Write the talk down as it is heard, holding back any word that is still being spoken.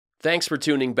Thanks for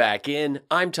tuning back in.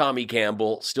 I'm Tommy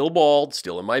Campbell, still bald,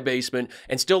 still in my basement,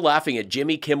 and still laughing at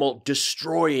Jimmy Kimmel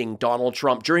destroying Donald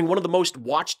Trump during one of the most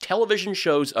watched television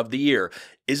shows of the year.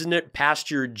 Isn't it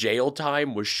past your jail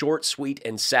time was short, sweet,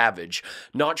 and savage?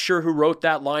 Not sure who wrote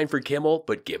that line for Kimmel,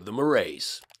 but give them a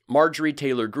raise. Marjorie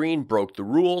Taylor Greene broke the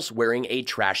rules wearing a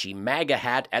trashy MAGA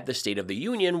hat at the State of the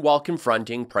Union while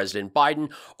confronting President Biden,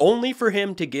 only for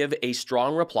him to give a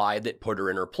strong reply that put her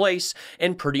in her place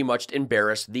and pretty much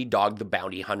embarrassed the dog the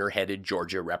bounty hunter-headed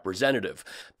Georgia representative.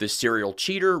 The serial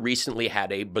cheater recently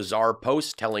had a bizarre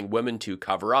post telling women to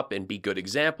cover up and be good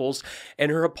examples,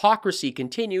 and her hypocrisy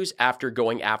continues after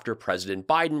going after President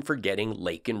Biden for getting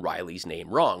Laken Riley's name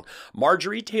wrong.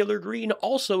 Marjorie Taylor Greene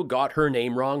also got her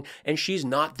name wrong, and she's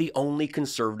not the only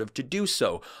conservative to do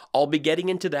so. I'll be getting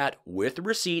into that with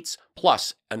receipts.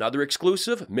 Plus, another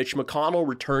exclusive, Mitch McConnell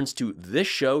returns to this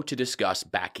show to discuss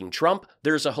backing Trump.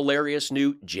 There's a hilarious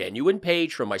new genuine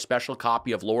page from my special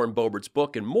copy of Lauren Boebert's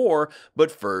book and more,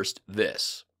 but first,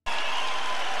 this.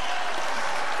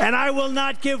 And I will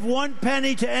not give one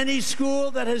penny to any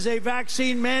school that has a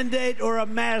vaccine mandate or a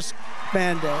mask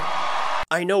mandate.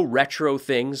 I know retro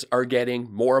things are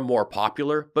getting more and more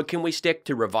popular, but can we stick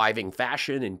to reviving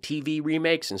fashion and TV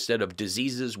remakes instead of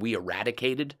diseases we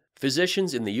eradicated?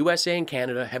 Physicians in the USA and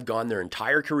Canada have gone their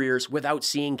entire careers without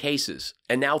seeing cases,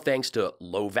 and now thanks to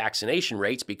low vaccination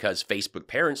rates because Facebook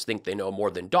parents think they know more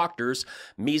than doctors,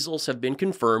 measles have been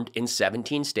confirmed in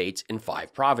 17 states and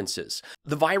 5 provinces.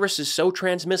 The virus is so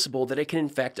transmissible that it can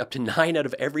infect up to 9 out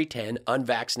of every 10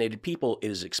 unvaccinated people it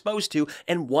is exposed to,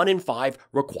 and 1 in 5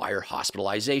 require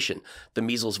hospitalization. The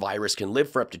measles virus can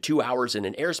live for up to 2 hours in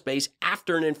an airspace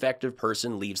after an infected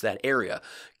person leaves that area.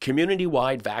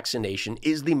 Community-wide vaccination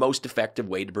is the most effective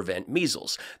way to prevent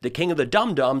measles. The king of the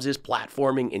dum-dums is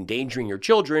platforming endangering your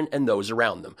children and those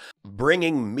around them.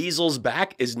 Bringing measles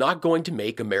back is not going to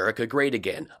make America great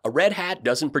again. A red hat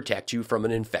doesn't protect you from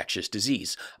an infectious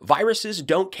disease. Viruses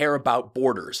don't care about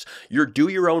borders. Your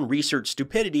do-your-own-research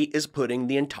stupidity is putting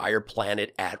the entire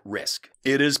planet at risk.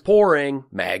 It is pouring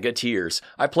MAGA tears.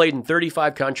 I played in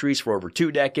 35 countries for over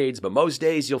 2 decades, but most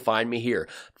days you'll find me here.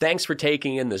 Thanks for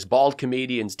taking in this bald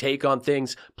comedian's take on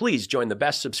things. Please join the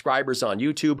best subscribers on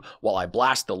YouTube while I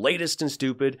blast the latest and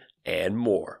stupid and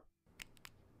more.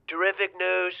 Terrific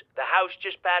news. The House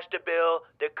just passed a bill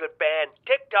that could ban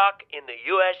TikTok in the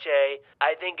USA.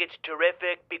 I think it's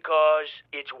terrific because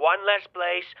it's one less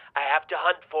place I have to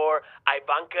hunt for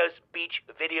Ivanka's beach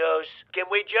videos. Can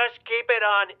we just keep it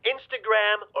on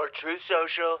Instagram or Truth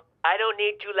Social? I don't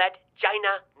need to let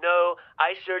China know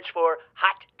I search for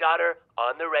hot daughter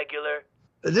on the regular.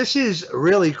 This is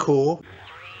really cool.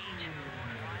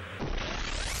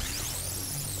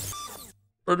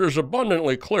 It is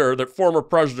abundantly clear that former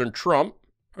President Trump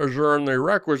has earned the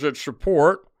requisite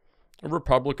support of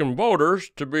Republican voters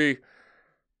to be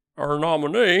our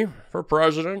nominee for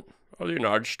President of the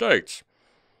United States.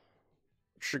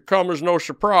 It should come as no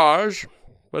surprise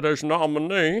that as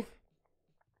nominee,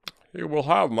 he will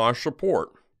have my support.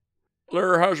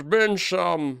 There has been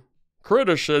some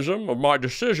criticism of my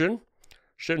decision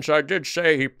since I did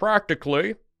say he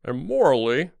practically and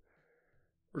morally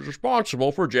was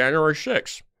responsible for January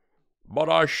 6th. But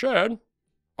I said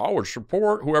I would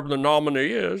support whoever the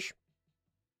nominee is,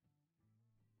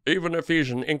 even if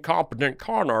he's an incompetent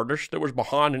con artist that was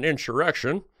behind an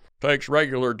insurrection, takes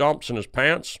regular dumps in his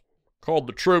pants, called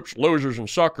the troops losers and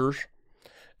suckers,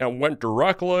 and went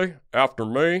directly after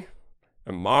me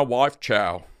and my wife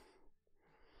Chow.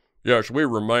 Yes, we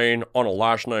remain on a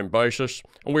last-name basis,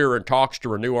 and we are in talks to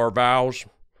renew our vows,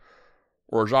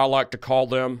 or as I like to call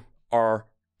them, our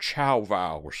Chow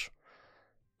vows.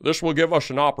 This will give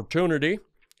us an opportunity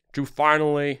to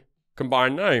finally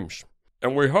combine names,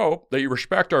 and we hope that you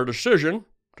respect our decision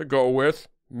to go with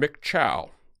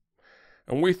McChow.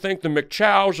 And we think the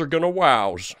McChows are going to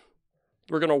wows.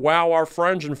 We're going to wow our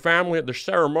friends and family at the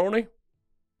ceremony.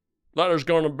 That is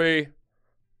going to be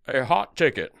a hot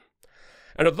ticket.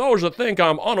 And if those that think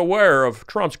I'm unaware of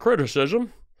Trump's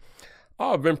criticism,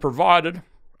 I've been provided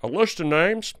a list of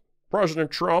names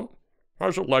President Trump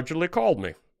has allegedly called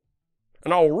me.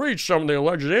 And I will read some of the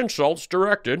alleged insults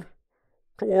directed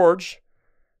towards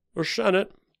the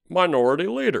Senate Minority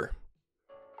Leader.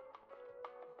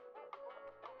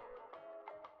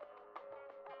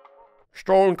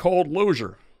 Stone Cold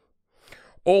Loser,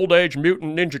 Old Age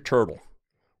Mutant Ninja Turtle,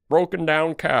 Broken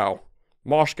Down Cow,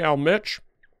 Moscow Mitch,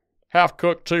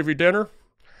 Half-Cooked TV Dinner,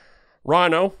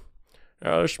 Rhino.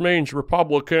 This means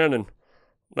Republican and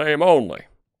name only.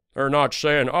 They're not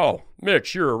saying, oh,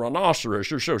 Mitch, you're a rhinoceros,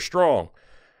 you're so strong.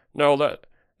 No,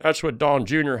 that's what Don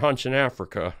Jr. hunts in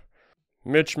Africa.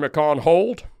 Mitch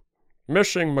McConnell,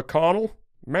 Missing McConnell,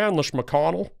 Manless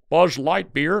McConnell, Buzz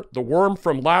Lightyear, The Worm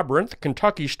from Labyrinth,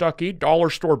 Kentucky Stucky, Dollar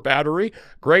Store Battery,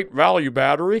 Great Value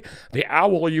Battery, The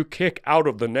Owl You Kick Out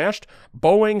of the Nest,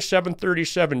 Boeing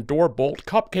 737 Door Bolt,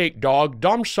 Cupcake Dog,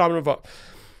 Dumb Son of a...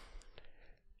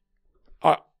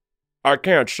 I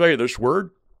can't say this word.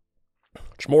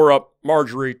 It's more up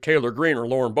Marjorie, Taylor Greene, or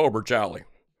Lauren Boebert's alley.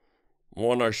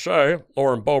 When I say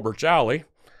Lauren Boebert's alley,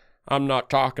 I'm not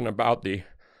talking about the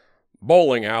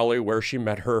bowling alley where she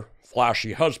met her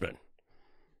flashy husband.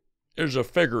 It is a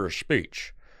figure of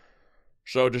speech.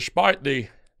 So despite the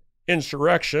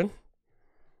insurrection,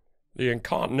 the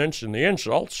incontinence, and the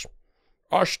insults,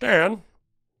 I stand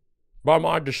by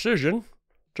my decision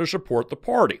to support the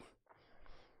party.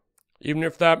 Even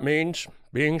if that means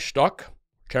being stuck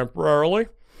temporarily,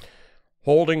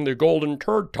 holding the golden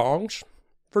turd tongs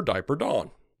for Diaper Dawn.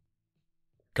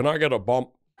 Can I get a bump?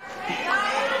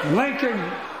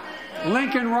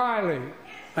 Lincoln Riley,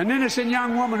 an innocent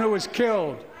young woman who was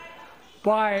killed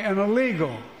by an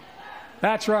illegal.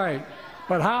 That's right.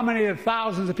 But how many of the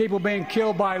thousands of people being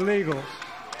killed by illegals?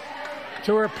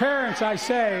 To her parents, I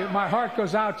say, my heart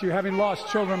goes out to you, having lost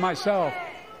children myself.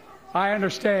 I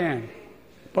understand.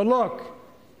 But look,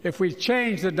 if we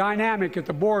change the dynamic at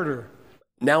the border...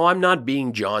 Now, I'm not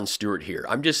being Jon Stewart here.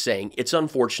 I'm just saying it's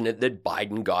unfortunate that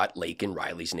Biden got Laken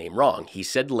Riley's name wrong. He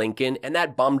said Lincoln, and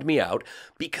that bummed me out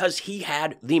because he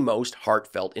had the most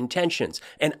heartfelt intentions.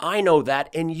 And I know that,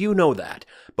 and you know that.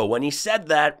 But when he said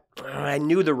that, I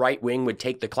knew the right wing would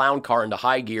take the clown car into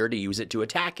high gear to use it to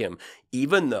attack him,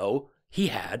 even though he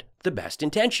had the best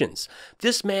intentions.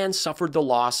 This man suffered the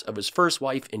loss of his first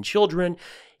wife and children.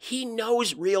 He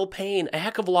knows real pain a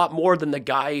heck of a lot more than the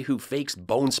guy who fakes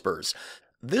bone spurs.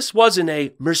 This wasn't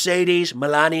a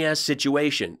Mercedes-Melania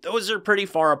situation. Those are pretty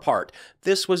far apart.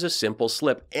 This was a simple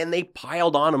slip, and they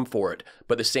piled on him for it.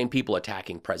 But the same people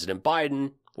attacking President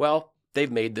Biden, well,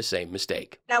 they've made the same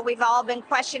mistake. We've all been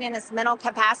questioning his mental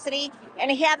capacity, and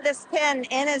he had this pen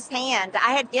in his hand.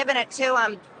 I had given it to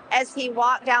him as he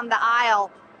walked down the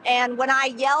aisle, and when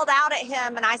I yelled out at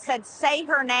him and I said, say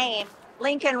her name,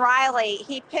 Lincoln Riley,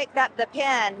 he picked up the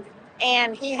pen,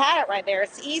 and he had it right there.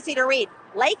 It's easy to read,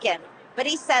 Laken. But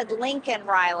he said Lincoln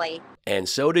Riley. And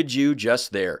so did you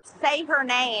just there. Say her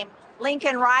name,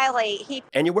 Lincoln Riley.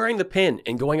 And you're wearing the pin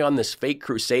and going on this fake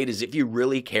crusade as if you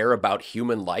really care about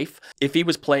human life. If he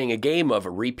was playing a game of a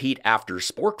repeat after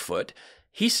Sporkfoot,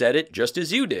 he said it just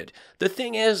as you did. The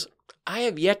thing is, I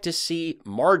have yet to see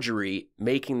Marjorie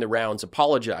making the rounds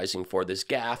apologizing for this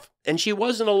gaffe, and she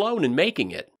wasn't alone in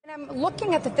making it. And I'm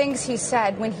looking at the things he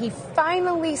said when he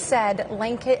finally said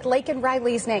Lincoln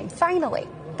Riley's name.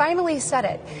 Finally said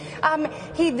it.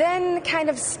 He then kind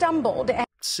of stumbled.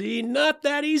 See, not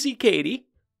that easy, Katie.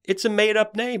 It's a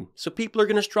made-up name, so people are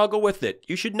going to struggle with it.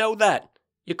 You should know that.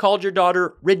 You called your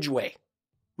daughter Ridgway.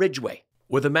 Ridgway.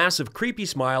 With a massive creepy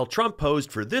smile, Trump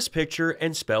posed for this picture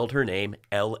and spelled her name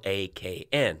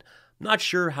L-A-K-N. Not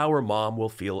sure how her mom will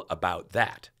feel about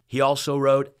that. He also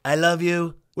wrote, I love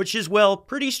you, which is, well,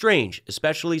 pretty strange,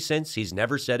 especially since he's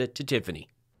never said it to Tiffany.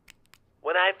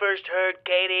 When I first heard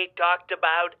Katie talked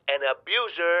about an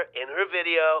abuser in her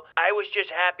video, I was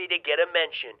just happy to get a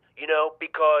mention,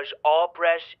 because all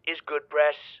press is good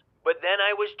press. But then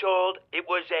I was told it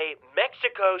was a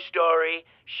Mexico story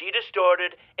she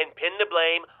distorted and pinned the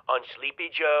blame on Sleepy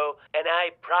Joe, and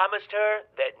I promised her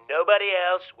that nobody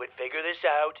else would figure this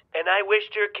out, and I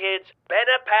wished her kids Ben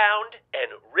a Pound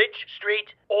and Rich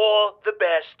Street all the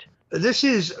best. This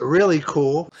is really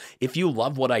cool. If you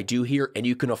love what I do here and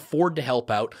you can afford to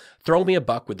help out, throw me a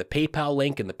buck with the PayPal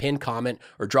link in the pinned comment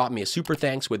or drop me a super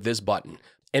thanks with this button.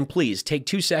 And please, take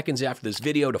 2 seconds after this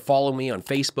video to follow me on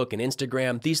Facebook and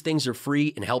Instagram. These things are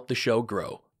free and help the show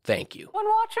grow. Thank you. One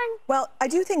watching? Well, I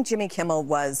do think Jimmy Kimmel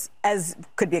was, as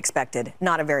could be expected,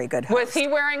 not a very good host. Was he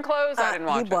wearing clothes? I didn't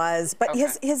watch it. He was, but okay.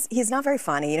 he's not very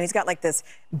funny. He's got like this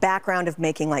background of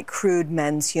making like crude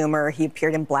men's humor. He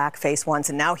appeared in blackface once,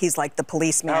 and now he's like the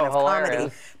policeman of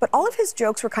comedy. But all of his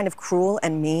jokes were kind of cruel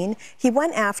and mean. He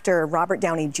went after Robert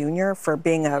Downey Jr. for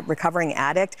being a recovering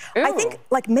addict. Ooh. I think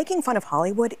like making fun of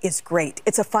Hollywood is great.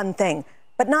 It's a fun thing.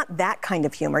 But not that kind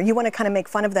of humor. You want to kind of make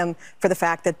fun of them for the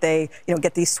fact that they,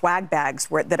 get these swag bags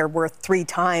that are worth 3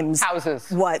 times houses.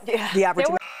 What the average.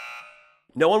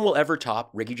 No one will ever top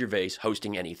Ricky Gervais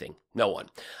hosting anything. No one.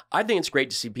 I think it's great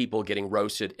to see people getting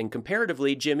roasted, and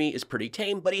comparatively, Jimmy is pretty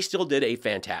tame, but he still did a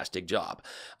fantastic job.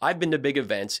 I've been to big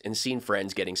events and seen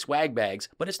friends getting swag bags,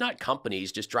 but it's not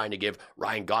companies just trying to give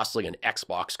Ryan Gosling an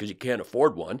Xbox because you can't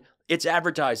afford one. It's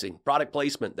advertising, product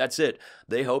placement, that's it.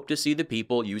 They hope to see the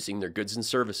people using their goods and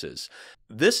services.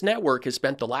 This network has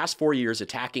spent the last 4 years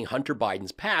attacking Hunter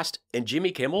Biden's past, and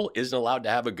Jimmy Kimmel isn't allowed to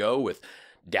have a go with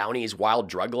Downey's wild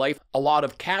drug life. A lot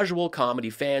of casual comedy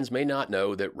fans may not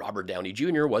know that Robert Downey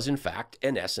Jr. was in fact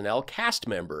an SNL cast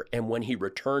member, and when he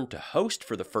returned to host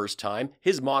for the first time,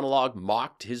 his monologue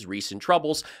mocked his recent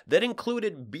troubles that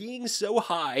included being so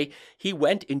high he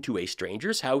went into a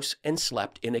stranger's house and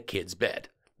slept in a kid's bed.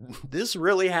 This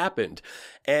really happened,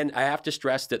 and I have to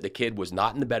stress that the kid was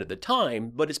not in the bed at the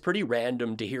time, but it's pretty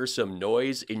random to hear some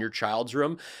noise in your child's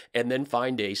room and then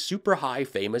find a super high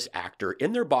famous actor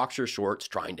in their boxer shorts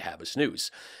trying to have a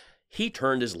snooze. He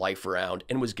turned his life around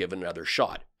and was given another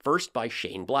shot, first by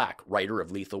Shane Black, writer of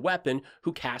Lethal Weapon,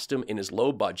 who cast him in his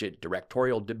low-budget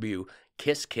directorial debut,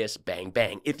 Kiss Kiss Bang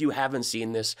Bang. If you haven't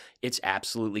seen this, it's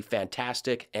absolutely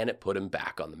fantastic, and it put him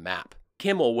back on the map.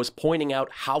 Kimmel was pointing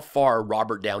out how far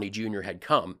Robert Downey Jr. had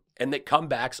come and that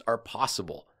comebacks are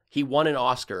possible. He won an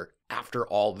Oscar after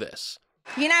all this.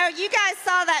 You know, you guys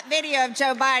saw that video of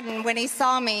Joe Biden when he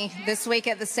saw me this week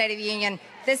at the State of the Union.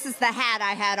 This is the hat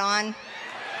I had on.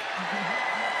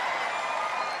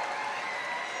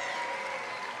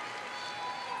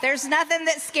 There's nothing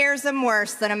that scares him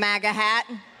worse than a MAGA hat.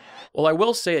 Well, I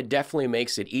will say it definitely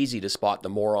makes it easy to spot the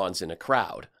morons in a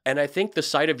crowd. And I think the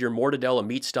sight of your mortadella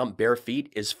meat stump bare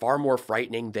feet is far more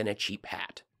frightening than a cheap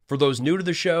hat. For those new to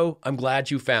the show, I'm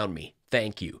glad you found me.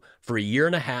 Thank you. For a year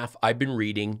and a half, I've been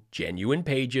reading genuine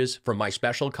pages from my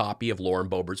special copy of Lauren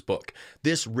Boebert's book.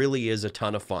 This really is a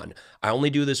ton of fun. I only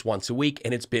do this once a week,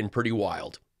 and it's been pretty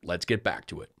wild. Let's get back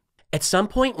to it. At some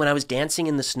point when I was dancing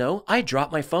in the snow, I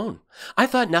dropped my phone. I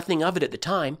thought nothing of it at the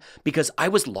time because I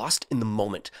was lost in the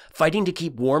moment, fighting to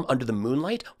keep warm under the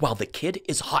moonlight while The Kid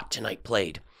Is Hot Tonight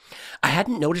played. I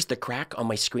hadn't noticed the crack on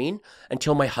my screen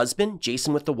until my husband,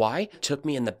 Jason with the Y, took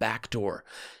me in the back door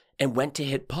and went to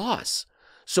hit pause.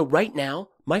 So right now,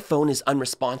 my phone is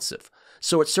unresponsive.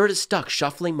 So it's sort of stuck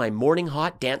shuffling my morning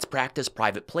hot dance practice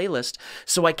private playlist,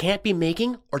 so I can't be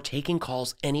making or taking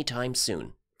calls anytime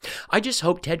soon. I just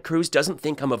hope Ted Cruz doesn't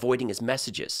think I'm avoiding his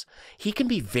messages. He can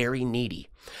be very needy.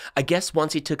 I guess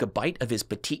once he took a bite of his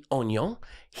petit oignon,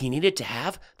 he needed to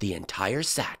have the entire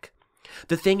sack.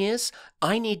 The thing is,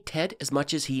 I need Ted as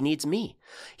much as he needs me.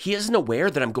 He isn't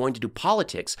aware that I'm going to do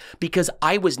politics because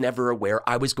I was never aware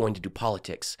I was going to do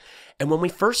politics. And when we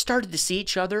first started to see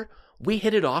each other, we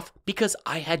hit it off because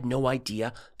I had no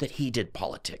idea that he did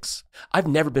politics. I've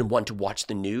never been one to watch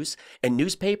the news, and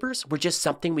newspapers were just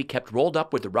something we kept rolled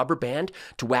up with a rubber band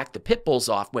to whack the pit bulls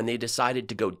off when they decided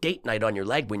to go date night on your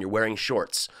leg when you're wearing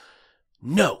shorts.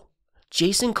 No.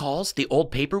 Jason calls the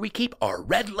old paper we keep our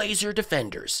red laser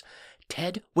defenders.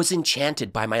 Ted was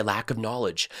enchanted by my lack of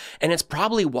knowledge, and it's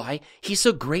probably why he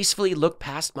so gracefully looked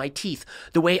past my teeth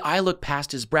the way I look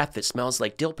past his breath that smells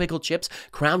like dill pickle chips,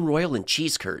 Crown Royal, and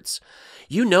cheese curds.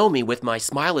 You know me with my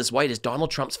smile as white as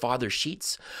Donald Trump's father's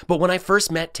sheets, but when I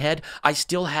first met Ted, I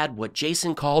still had what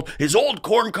Jason called his old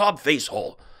corncob face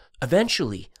hole.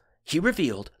 Eventually, he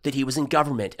revealed that he was in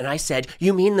government, and I said,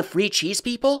 "You mean the free cheese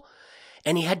people?"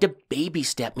 And he had to baby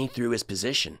step me through his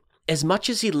position. As much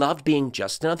as he loved being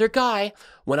just another guy,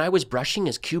 when I was brushing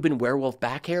his Cuban werewolf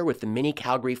back hair with the mini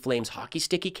Calgary Flames hockey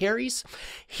stick he carries,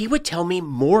 he would tell me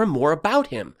more and more about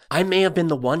him. I may have been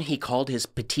the one he called his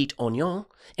petit oignon,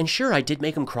 and sure, I did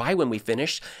make him cry when we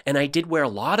finished, and I did wear a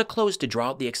lot of clothes to draw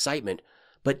out the excitement.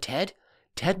 But Ted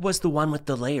was the one with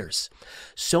the layers.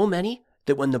 So many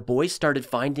that when the boys started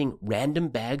finding random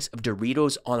bags of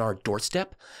Doritos on our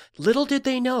doorstep, little did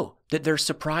they know that their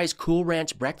surprise Cool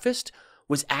Ranch breakfast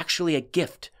was actually a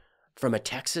gift from a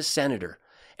Texas senator,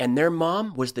 and their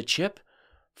mom was the chip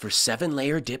for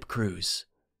 7-layer dip Cruz.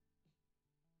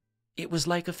 It was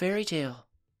like a fairy tale.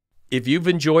 If you've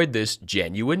enjoyed this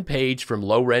genuine page from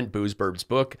Low Rent Boozburb's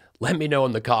book, let me know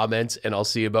in the comments, and I'll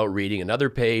see about reading another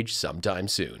page sometime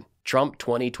soon. Trump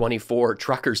 2024,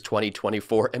 Truckers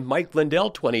 2024, and Mike Lindell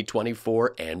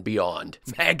 2024 and beyond.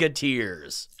 MAGA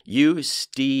Tears. You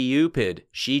stupid,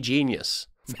 she genius.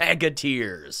 MAGA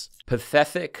Tears.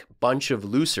 Pathetic bunch of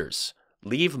losers.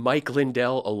 Leave Mike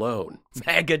Lindell alone.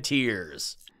 MAGA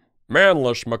Tears.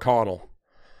 Manless McConnell.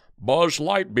 Buzz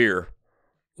Lightbeer.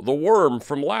 The Worm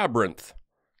from Labyrinth.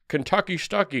 Kentucky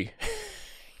Stucky.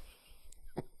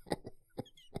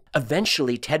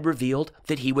 Eventually, Ted revealed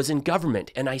that he was in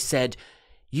government, and I said,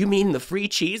 "You mean the free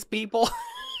cheese people?"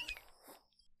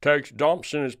 takes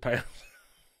dumps in his pants,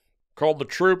 called the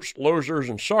troops losers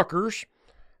and suckers,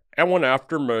 and went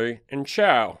after me and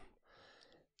Chow.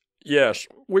 Yes,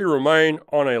 we remain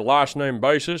on a last-name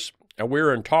basis, and we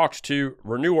are in talks to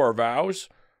renew our vows,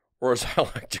 or as I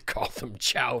like to call them,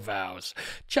 chow vows.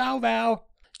 Chow vow.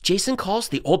 Jason calls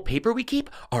the old paper we keep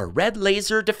our red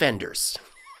laser defenders.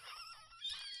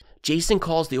 Jason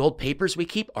calls the old papers we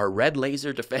keep our red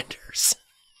laser defenders.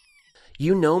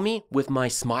 You know me with my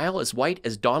smile as white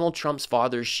as Donald Trump's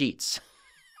father's sheets.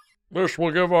 This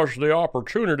will give us the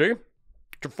opportunity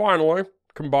to finally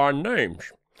combine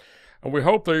names, and we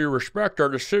hope that you respect our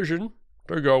decision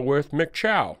to go with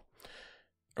McChow.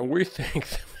 And we think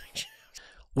that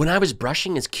when I was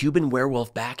brushing his Cuban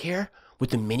werewolf back hair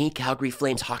with the mini Calgary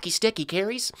Flames hockey stick he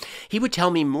carries, he would tell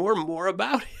me more and more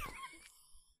about him.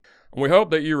 And we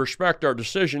hope that you respect our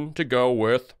decision to go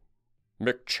with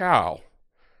McChow.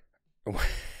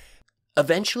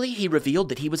 Eventually, he revealed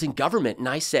that he was in government, and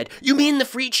I said, "You mean the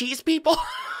free cheese people?"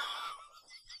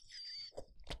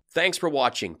 Thanks for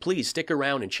watching. Please stick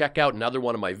around and check out another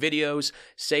one of my videos.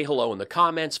 Say hello in the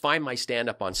comments, find my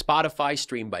stand-up on Spotify,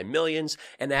 streamed by millions,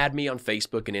 and add me on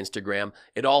Facebook and Instagram.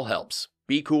 It all helps.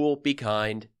 Be cool, be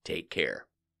kind, take care.